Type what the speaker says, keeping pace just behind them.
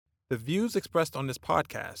The views expressed on this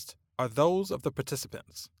podcast are those of the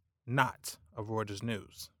participants, not of Reuters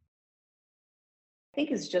News. I think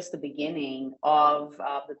it's just the beginning of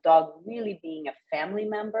the dog really being a family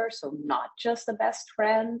member, so not just a best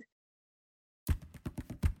friend.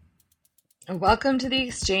 Welcome to The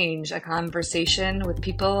Exchange, a conversation with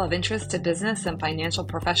people of interest to business and financial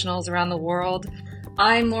professionals around the world.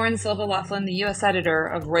 I'm Lauren Silva Laughlin, the U.S. editor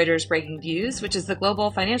of Reuters Breaking Views, which is the global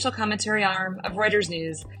financial commentary arm of Reuters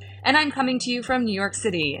News, and I'm coming to you from New York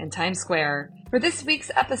City in Times Square. For this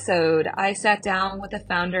week's episode, I sat down with the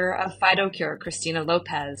founder of PhytoCure, Christina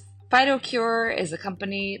Lopez. PhytoCure is a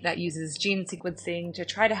company that uses gene sequencing to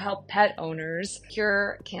try to help pet owners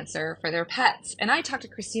cure cancer for their pets. And I talked to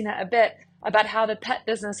Christina a bit about how the pet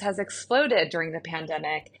business has exploded during the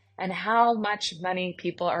pandemic and how much money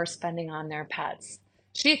people are spending on their pets.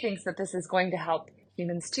 She thinks that this is going to help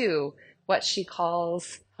humans too, what she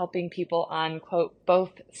calls helping people on, quote,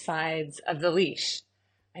 both sides of the leash.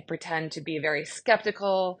 I pretend to be a very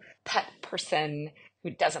skeptical pet person who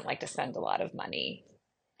doesn't like to spend a lot of money.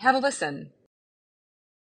 Have a listen.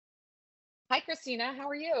 Hi, Christina. How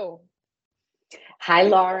are you? Hi,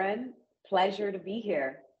 Lauren. Pleasure to be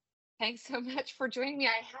here. Thanks so much for joining me.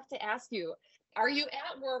 I have to ask you, are you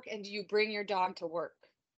at work and do you bring your dog to work?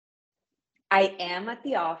 I am at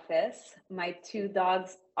the office. My two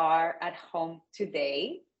dogs are at home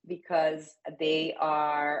today because they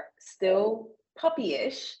are still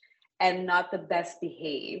puppyish and not the best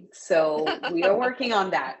behaved. So we are working on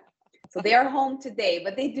that. So they are home today,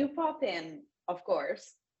 but they do pop in, of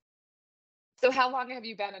course. So how long have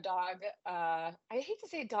you been a dog? I hate to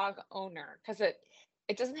say dog owner because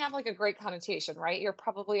it doesn't have like a great connotation, right? You're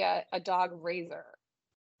probably a dog raiser.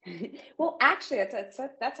 Well, actually,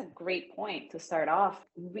 that's a great point to start off.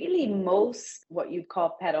 Really, most what you'd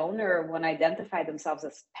call pet owner would identify themselves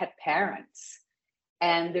as pet parents.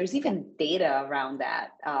 And there's even data around that.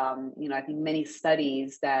 I think many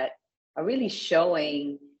studies that are really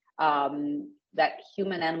showing that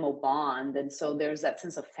human animal bond. And so there's that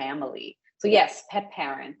sense of family. So, yes, pet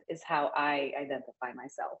parent is how I identify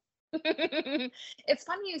myself. It's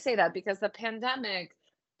funny you say that because the pandemic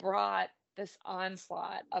brought this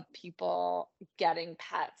onslaught of people getting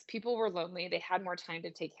pets. People were lonely, they had more time to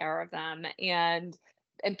take care of them, and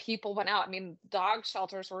people went out. I mean, dog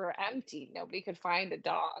shelters were empty. Nobody could find a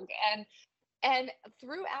dog. And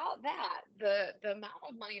throughout that, the amount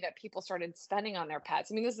of money that people started spending on their pets.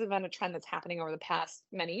 I mean, this has been a trend that's happening over the past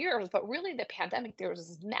many years, but really the pandemic, there was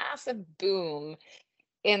this massive boom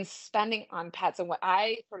in spending on pets and what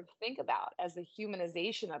I sort of think about as the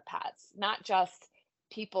humanization of pets, not just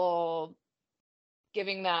people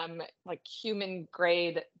giving them like human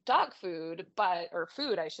grade dog food, or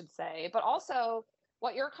food, I should say, but also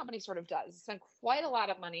what your company sort of does. Spend quite a lot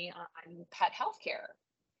of money on pet healthcare.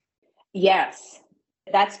 Yes,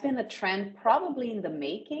 that's been a trend probably in the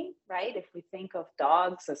making, right? If we think of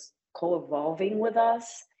dogs as co-evolving with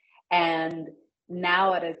us, and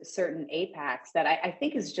now at a certain apex that I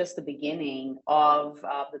think is just the beginning of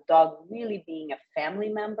the dog really being a family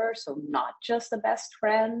member, so not just a best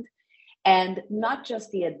friend, and not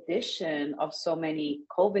just the addition of so many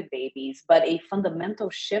COVID babies, but a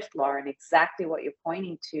fundamental shift, Lauren, exactly what you're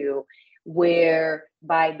pointing to, where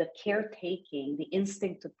by the caretaking, the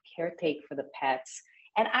instinct to caretake for the pets,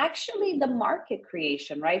 and actually the market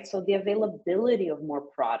creation, right? So the availability of more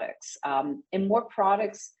products and more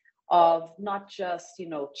products of not just,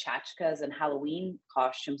 tchotchkes and Halloween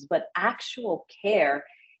costumes, but actual care.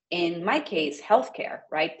 In my case, healthcare,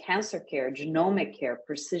 right? Cancer care, genomic care,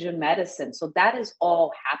 precision medicine. So that is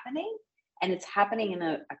all happening, and it's happening in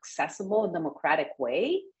an accessible and democratic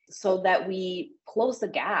way so that we close the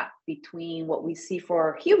gap between what we see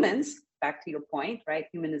for humans, back to your point, right?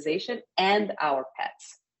 Humanization, and our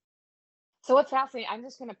pets. So what's fascinating, I'm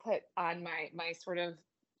just going to put on my sort of,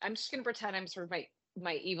 I'm just going to pretend I'm sort of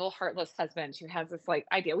my evil, heartless husband who has this like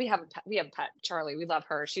idea. We have a pet, Charlie. We love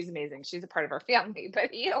her. She's amazing. She's a part of our family.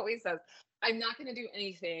 But he always says, I'm not going to do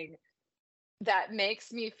anything that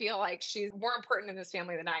makes me feel like she's more important in this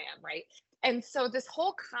family than I am, right? And so this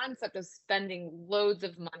whole concept of spending loads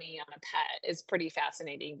of money on a pet is pretty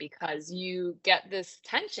fascinating because you get this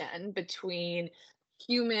tension between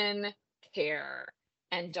human care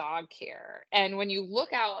and dog care. And when you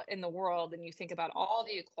look out in the world and you think about all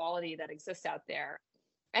the equality that exists out there,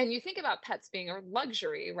 and you think about pets being a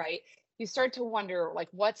luxury, right? You start to wonder, like,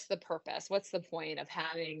 what's the purpose? What's the point of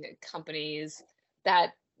having companies that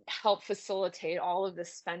help facilitate all of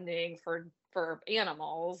this spending for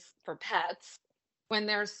animals, for pets, when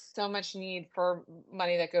there's so much need for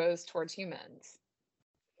money that goes towards humans?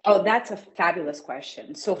 Oh, that's a fabulous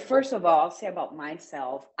question. So first of all, I'll say about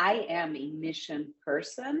myself, I am a mission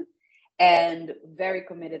person and very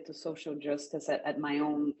committed to social justice at my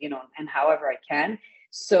own, and however I can.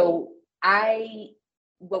 So I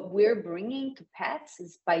what we're bringing to pets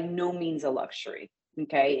is by no means a luxury.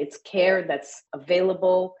 Okay, it's care that's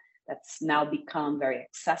available, that's now become very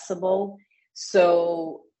accessible.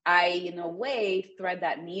 So I, in a way, thread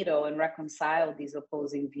that needle and reconcile these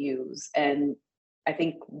opposing views. And I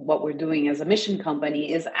think what we're doing as a mission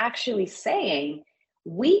company is actually saying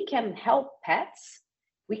we can help pets.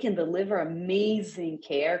 We can deliver amazing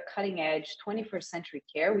care, cutting edge 21st century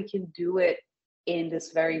care. We can do it in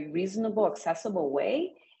this very reasonable, accessible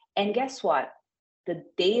way. And guess what? The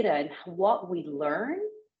data and what we learn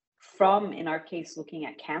from, in our case, looking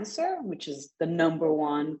at cancer, which is the number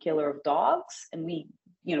one killer of dogs, and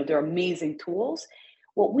they're amazing tools.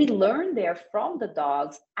 What we learn there from the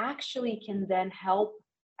dogs actually can then help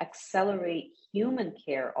accelerate human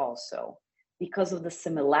care also because of the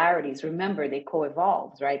similarities. Remember, they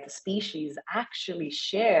co-evolved, right? The species actually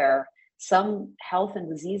share some health and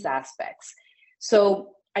disease aspects.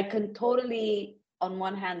 So I can totally, on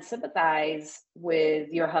one hand, sympathize with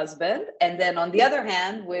your husband, and then on the other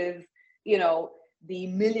hand, with, you know, the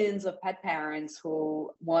millions of pet parents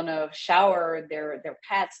who want to shower their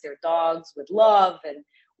pets, their dogs, with love and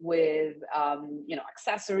with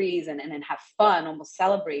accessories, and have fun, almost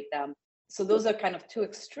celebrate them. So those are kind of two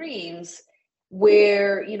extremes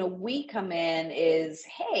where we come in is,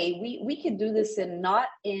 hey, we can do this in, not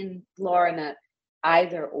in, Lauren,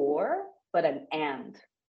 either or, but an and.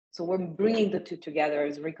 So we're bringing the two together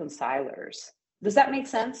as reconcilers. Does that make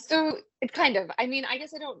sense? So it kind of, I mean, I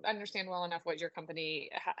guess I don't understand well enough what your company,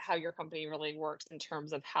 how your company really works in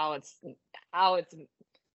terms of how it's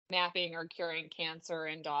mapping or curing cancer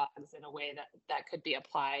in dogs in a way that could be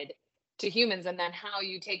applied to humans, and then how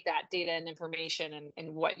you take that data and information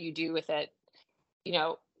and what you do with it, you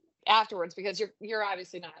know, afterwards, because you're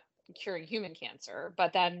obviously not curing human cancer,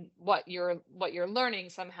 but then what you're learning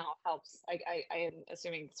somehow helps, I am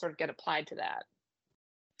assuming, sort of get applied to that.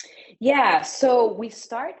 Yeah, so we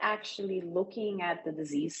start actually looking at the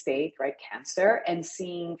disease state, right, cancer, and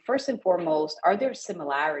seeing first and foremost, are there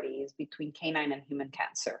similarities between canine and human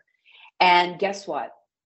cancer? And guess what?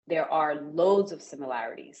 There are loads of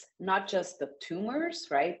similarities, not just the tumors,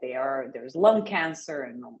 right? There's lung cancer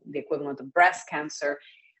and the equivalent of breast cancer,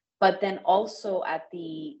 but then also at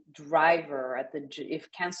the driver,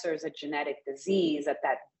 if cancer is a genetic disease, at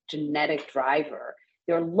that genetic driver,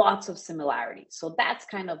 there are lots of similarities. So that's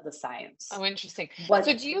kind of the science. Oh, interesting. So What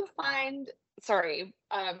do you find, sorry,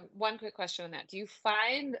 one quick question on that. Do you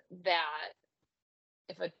find that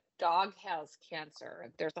if a dog has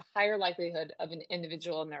cancer, there's a higher likelihood of an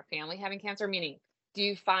individual in their family having cancer? Meaning, do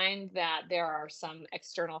you find that there are some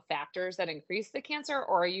external factors that increase the cancer,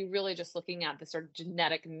 or are you really just looking at the sort of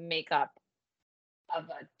genetic makeup of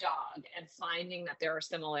a dog and finding that there are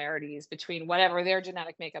similarities between whatever their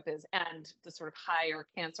genetic makeup is and the sort of higher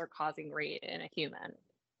cancer causing rate in a human?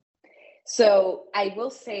 So I will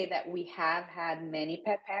say that we have had many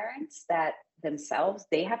pet parents that themselves,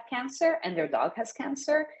 they have cancer and their dog has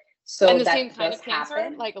cancer. And So the same that kind does of cancer,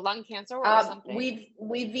 happen. like lung cancer or something?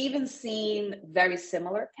 We've even seen very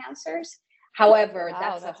similar cancers. However, Wow,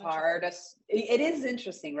 that's a that's interesting. it is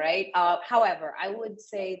interesting, right? However, I would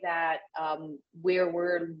say that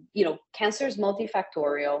where cancer is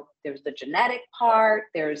multifactorial. There's the genetic part,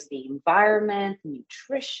 there's the environment,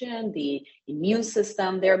 nutrition, the immune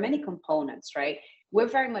system. There are many components, right? We're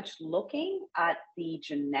very much looking at the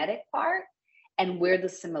genetic part and where the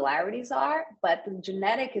similarities are, but the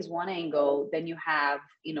genetic is one angle. Then you have,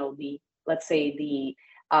 the, let's say, the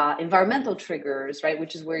environmental triggers, right,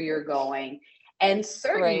 which is where you're going. And Right.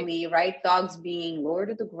 certainly, right, dogs being lower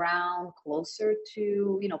to the ground, closer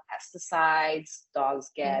to, pesticides, dogs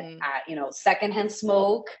get, Mm-hmm. secondhand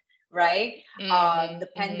smoke, right? Mm-hmm. Mm-hmm.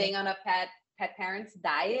 Depending on a pet parent's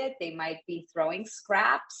diet, they might be throwing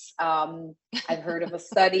scraps. I've heard of a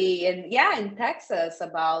study in Texas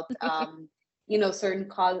about certain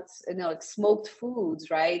cause, like smoked foods,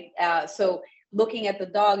 right? So looking at the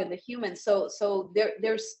dog and the human, so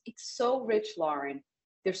there's, it's so rich, Lauren.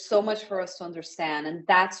 There's so much for us to understand, and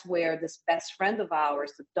that's where this best friend of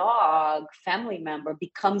ours, the dog family member,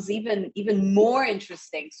 becomes even more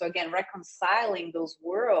interesting. So again, reconciling those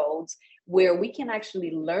worlds where we can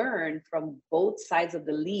actually learn from both sides of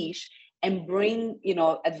the leash and bring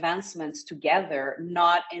advancements together,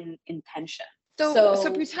 not in tension. So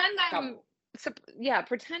So pretend go. I'm, so yeah,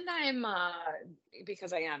 pretend I'm,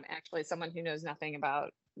 because I am actually someone who knows nothing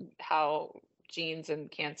about how genes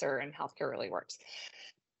and cancer and healthcare really works.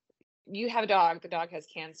 you have a dog, the dog has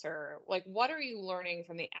cancer. Like, what are you learning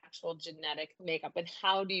from the actual genetic makeup, and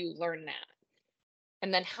how do you learn that?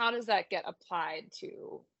 And then how does that get applied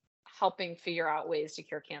to helping figure out ways to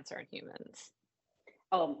cure cancer in humans?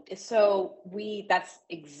 So that's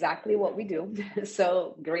exactly what we do.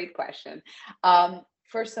 So great question.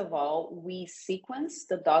 First of all, we sequence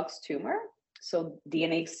the dog's tumor, so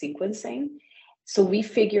DNA sequencing. So we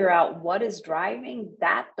figure out what is driving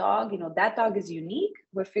that dog. That dog is unique.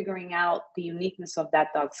 We're figuring out the uniqueness of that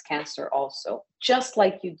dog's cancer also. Just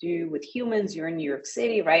like you do with humans, you're in New York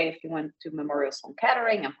City, right? If you went to Memorial Sloan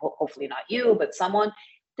Kettering, and hopefully not you, but someone,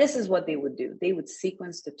 this is what they would do. They would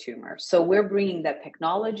sequence the tumor. So we're bringing that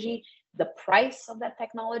technology. The price of that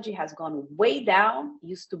technology has gone way down. It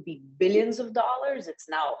used to be billions of dollars. It's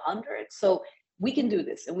now hundreds. So we can do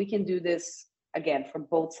this, and we can do this again from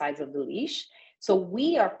both sides of the leash. So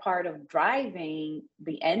we are part of driving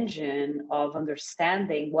the engine of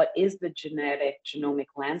understanding what is the genomic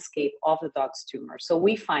landscape of the dog's tumor. So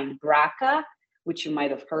we find BRCA, which you might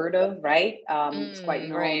have heard of, right? It's quite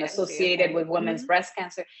known, Right, I see. associated Okay. with women's breast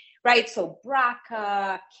cancer, right? So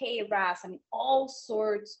BRCA, KRAS, all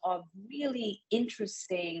sorts of really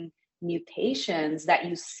interesting mutations that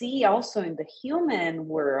you see also in the human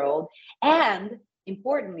world. And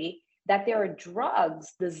importantly, that there are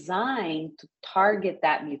drugs designed to target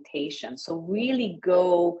that mutation. So really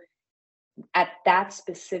go at that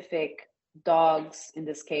specific dog's, in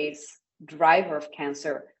this case, driver of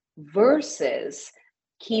cancer versus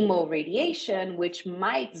chemo radiation, which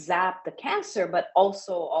might zap the cancer, but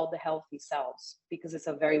also all the healthy cells, because it's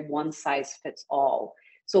a very one size fits all.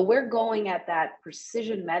 So we're going at that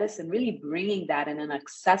precision medicine, really bringing that in an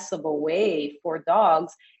accessible way for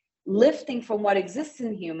dogs, lifting from what exists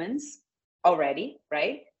in humans already,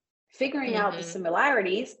 right? Figuring out the Hmm.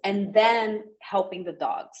 similarities and then helping the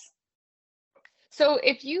dogs. So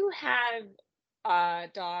if you have a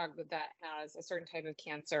dog that has a certain type of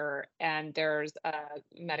cancer and there's a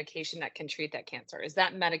medication that can treat that cancer, is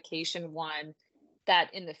that medication one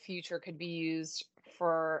that in the future could be used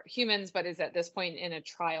for humans, but is at this point in a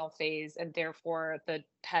trial phase, and therefore the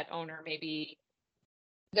pet owner maybe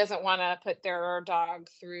doesn't want to put their dog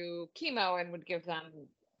through chemo and would give them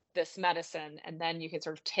this medicine, and then you can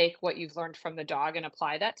sort of take what you've learned from the dog and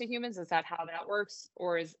apply that to humans? Is that how that works?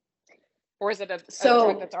 Or is it a drug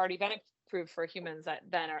So that's already been approved for humans that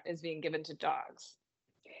then is being given to dogs?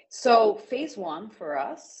 So, phase one for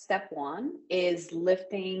us, step one, is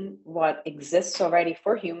lifting what exists already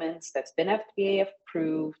for humans that's been FDA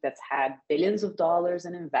approved, that's had billions of dollars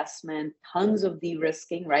in investment, tons of de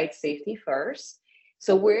risking, right? Safety first.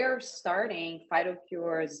 So, we're starting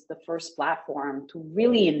PhytoCure as the first platform to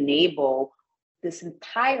really enable this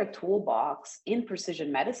entire toolbox in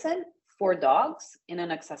precision medicine for dogs in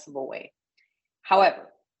an accessible way.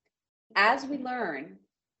 However, as we learn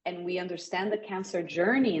and we understand the cancer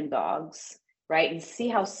journey in dogs, right, and see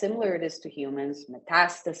how similar it is to humans,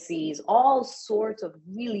 metastases, all sorts of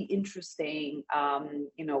really interesting,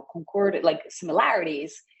 concordant, like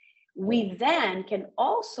similarities, we then can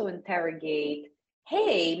also interrogate,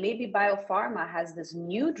 hey, maybe biopharma has this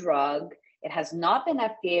new drug. It has not been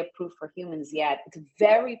FDA approved for humans yet. It's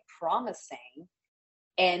very promising,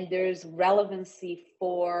 and there's relevancy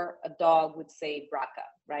for a dog with, say, BRCA,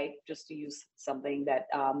 right? Just to use something that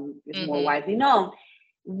is more Hmm. widely known.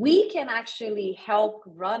 We can actually help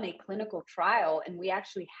run a clinical trial, and we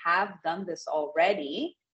actually have done this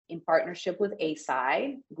already in partnership with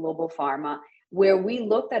ASI, Global Pharma, where we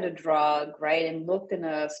looked at a drug, right, and looked in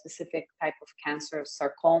a specific type of cancer,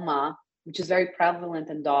 sarcoma, which is very prevalent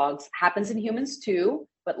in dogs, happens in humans too,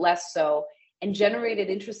 but less so, and generated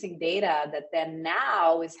interesting data that then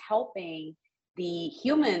now is helping the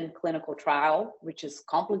human clinical trial, which is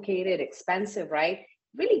complicated, expensive, right?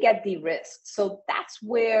 Really get de-risked. So that's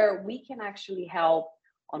where we can actually help,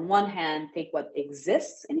 on one hand, take what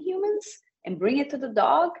exists in humans and bring it to the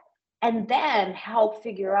dog, and then help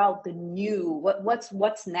figure out the new,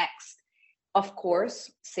 what's next. Of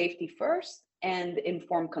course, safety first and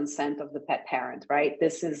informed consent of the pet parent, right?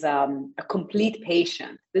 This is a complete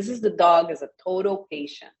patient. This is the dog as a total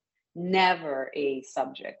patient, never a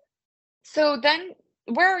subject. So then,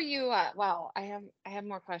 where are you at? Well, I have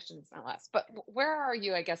more questions than less, but where are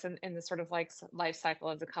you, I guess, in the sort of like life cycle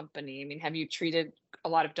of the company? I mean, have you treated a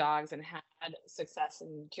lot of dogs and had success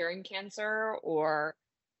in curing cancer, or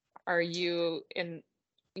are you in,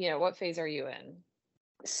 what phase are you in?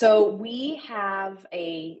 So we have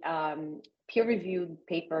a peer-reviewed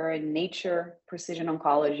paper in Nature Precision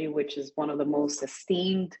Oncology, which is one of the most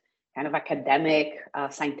esteemed kind of academic,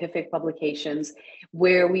 scientific publications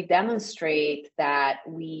where we demonstrate that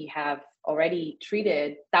we have already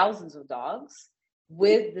treated thousands of dogs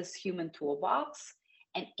with this human toolbox.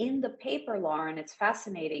 And in the paper, Lauren, it's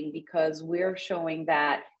fascinating because we're showing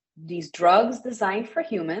that these drugs designed for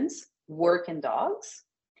humans work in dogs.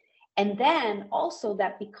 And then also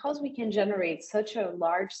that because we can generate such a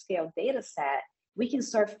large scale data set, we can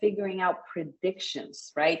start figuring out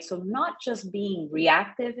predictions, right? So not just being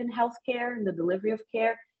reactive in healthcare, in the delivery of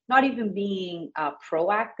care, not even being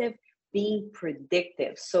proactive, being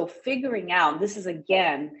predictive. So figuring out, this is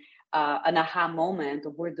again, an aha moment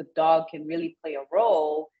of where the dog can really play a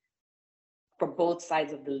role for both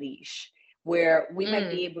sides of the leash, where we might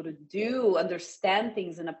be able to understand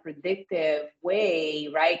things in a predictive way,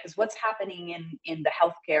 right? Because what's happening in the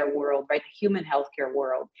healthcare world, right, the human healthcare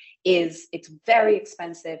world, is it's very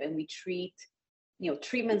expensive, and we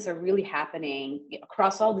treatments are really happening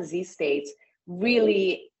across all disease states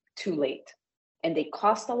really too late. And they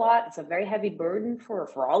cost a lot. It's a very heavy burden for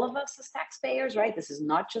all of us as taxpayers, right? This is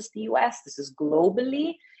not just the US, this is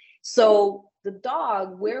globally. So the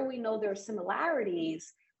dog, where we know there are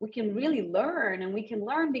similarities, we can really learn, and we can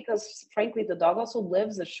learn because frankly, the dog also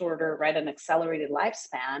lives a shorter, right, an accelerated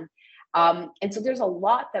lifespan. And so there's a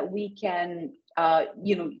lot that we can,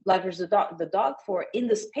 leverage the dog for. In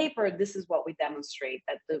this paper, this is what we demonstrate,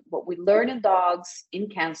 that what we learn in dogs in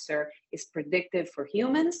cancer is predictive for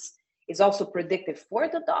humans, is also predictive for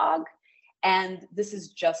the dog. And this is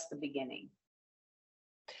just the beginning.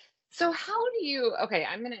 So how do you, okay,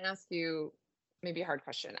 I'm going to ask you maybe a hard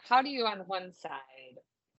question. How do you, on one side,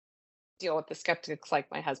 deal with the skeptics like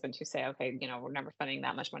my husband who say, okay, we're never spending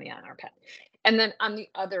that much money on our pet? And then on the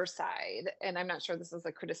other side, and I'm not sure this is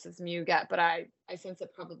a criticism you get, but I sense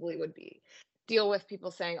it probably would be, deal with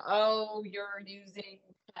people saying, oh, you're using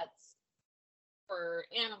pets for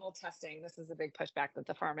animal testing. This is a big pushback that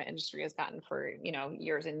the pharma industry has gotten for,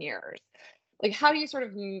 years and years. Like, how do you sort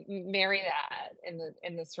of marry that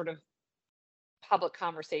in this sort of public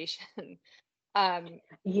conversation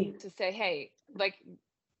to say, hey, like,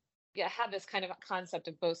 yeah, have this kind of concept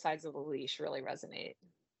of both sides of the leash really resonate?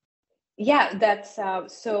 Yeah, that's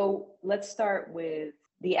so let's start with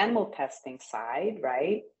the animal testing side,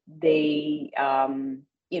 right? They,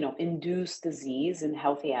 induce disease in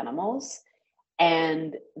healthy animals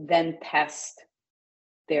and then test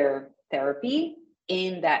their therapy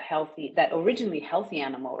in that originally healthy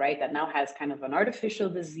animal, right? That now has kind of an artificial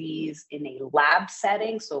disease in a lab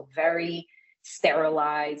setting, so very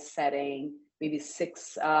sterilized setting, maybe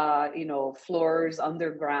 6, floors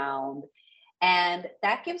underground. And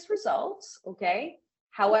that gives results, okay?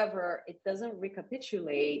 However, it doesn't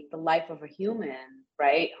recapitulate the life of a human,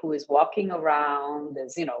 right? Who is walking around,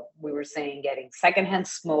 as we were saying, getting secondhand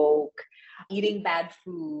smoke, eating bad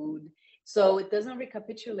food. So it doesn't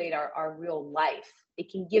recapitulate our real life.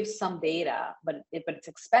 It can give some data, but it's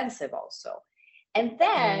expensive also. And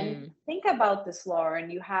then think about this,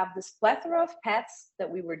 Lauren. You have this plethora of pets that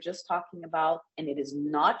we were just talking about, and it is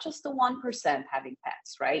not just the 1% having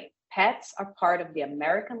pets, right? Pets are part of the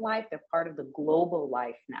American life. They're part of the global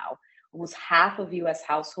life now. Almost half of US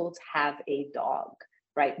households have a dog,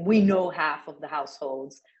 right? We know half of the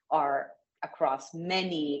households are across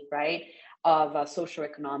many, right, of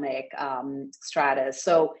socioeconomic stratas.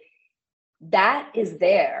 So that is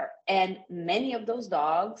there. And many of those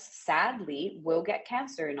dogs, sadly, will get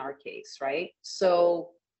cancer in our case, right? So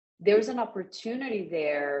there's an opportunity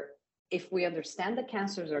there if we understand that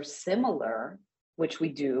cancers are similar, which we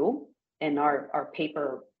do, and our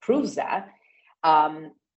paper proves that.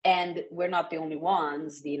 And we're not the only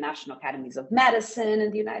ones. The National Academies of Medicine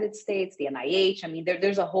in the United States, the NIH, I mean,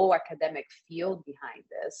 there's a whole academic field behind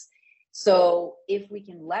this. So if we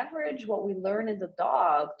can leverage what we learn in the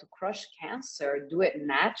dog to crush cancer, do it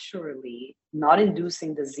naturally, not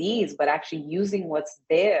inducing disease, but actually using what's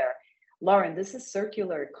there. Lauren, this is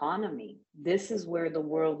circular economy. This is where the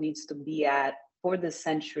world needs to be at for this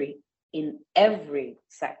century in every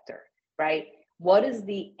sector, right? What is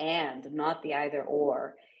the and, not the either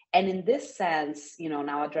or? And in this sense,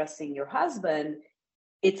 now addressing your husband,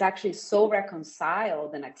 it's actually so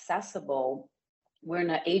reconciled and accessible. We're in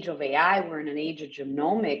an age of AI, we're in an age of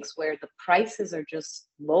genomics where the prices are just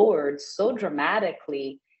lowered so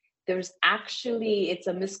dramatically. It's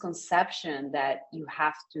a misconception that you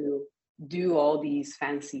have to do all these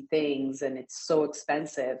fancy things and it's so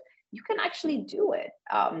expensive. You can actually do it.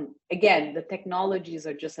 Again, the technologies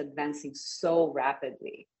are just advancing so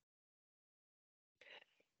rapidly.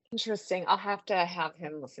 Interesting. I'll have to have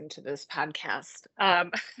him listen to this podcast.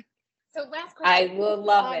 So last I question. will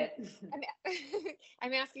love it. I'm,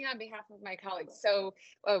 I'm asking on behalf of my colleagues. So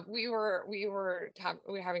we were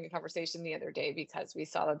having a conversation the other day because we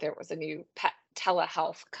saw that there was a new pet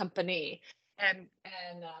telehealth company, and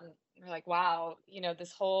we're like, wow,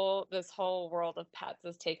 this whole world of pets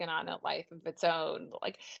has taken on a life of its own.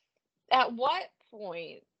 Like, at what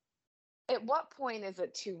point at what point is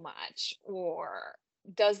it too much? Or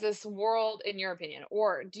does this world, in your opinion,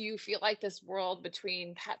 or do you feel like this world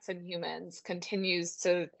between pets and humans continues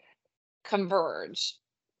to converge?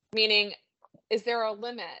 Meaning, is there a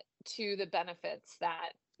limit to the benefits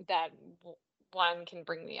that one can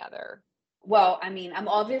bring the other? Well, I mean, I'm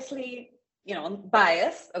obviously,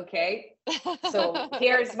 biased, okay? So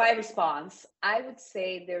here's my response. I would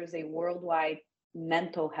say there's a worldwide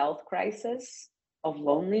mental health crisis of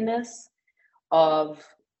loneliness, of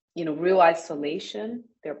real isolation.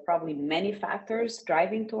 There are probably many factors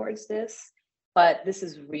driving towards this, but this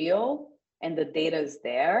is real and the data is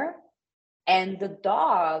there. And the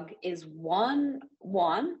dog is one,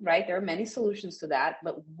 right? There are many solutions to that,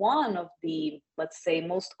 but one of the, let's say,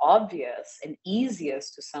 most obvious and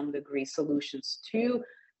easiest to some degree solutions to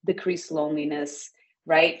decrease loneliness,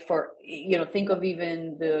 right? For, think of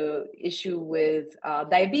even the issue with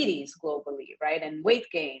diabetes globally, right? And weight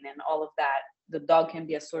gain and all of that. The dog can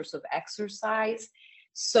be a source of exercise.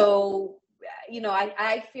 So,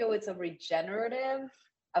 I feel it's a regenerative,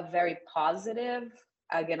 a very positive,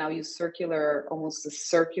 again, I'll use circular, almost a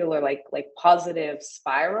circular, like positive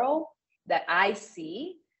spiral that I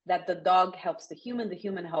see, that the dog helps the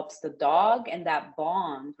human helps the dog, and that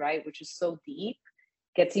bond, right, which is so deep,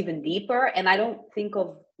 gets even deeper. And I don't think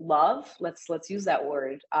of love, let's use that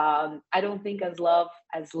word. I don't think as love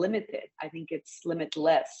as limited. I think it's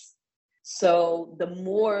limitless. So the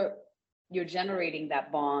more you're generating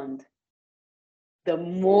that bond, the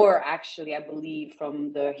more, actually, I believe,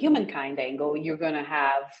 from the humankind angle, you're going to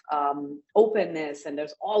have openness. And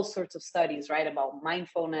there's all sorts of studies, right, about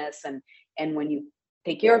mindfulness, and when you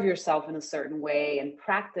take care of yourself in a certain way and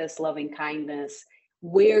practice loving kindness,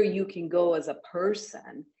 where you can go as a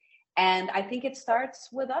person. And I think it starts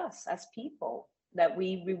with us as people, that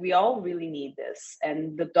we all really need this.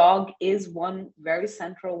 And the dog is one very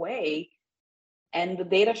central way. And the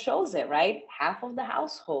data shows it, right? Half of the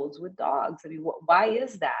households with dogs. I mean, why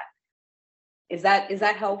is that? Is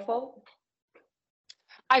that helpful?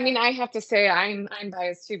 I mean, I have to say I'm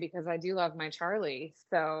biased too because I do love my Charlie.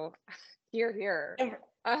 So here.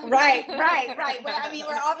 Right. Well, I mean,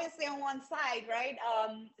 we're obviously on one side, right?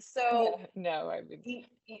 So no, I mean,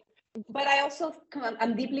 but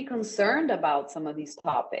I'm deeply concerned about some of these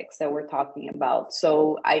topics that we're talking about.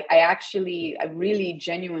 So I really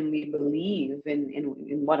genuinely believe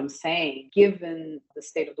in what I'm saying, given the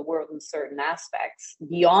state of the world in certain aspects,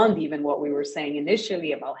 beyond even what we were saying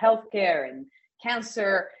initially about healthcare and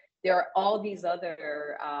cancer. There are all these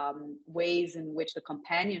other ways in which the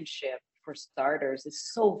companionship, for starters,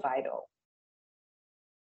 is so vital.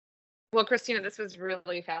 Well, Christina, this was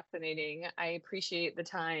really fascinating. I appreciate the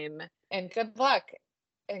time, and good luck.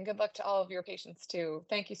 And good luck to all of your patients too.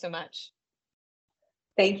 Thank you so much.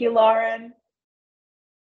 Thank you, Lauren.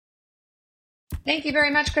 Thank you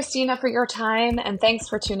very much, Christina, for your time, and thanks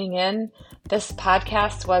for tuning in. This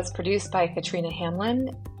podcast was produced by Katrina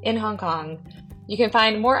Hamlin in Hong Kong. You can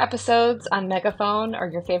find more episodes on Megaphone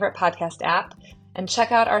or your favorite podcast app, and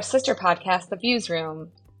check out our sister podcast, The Views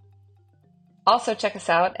Room. Also check us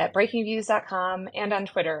out at breakingviews.com and on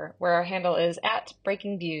Twitter, where our handle is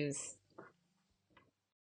 @breakingviews.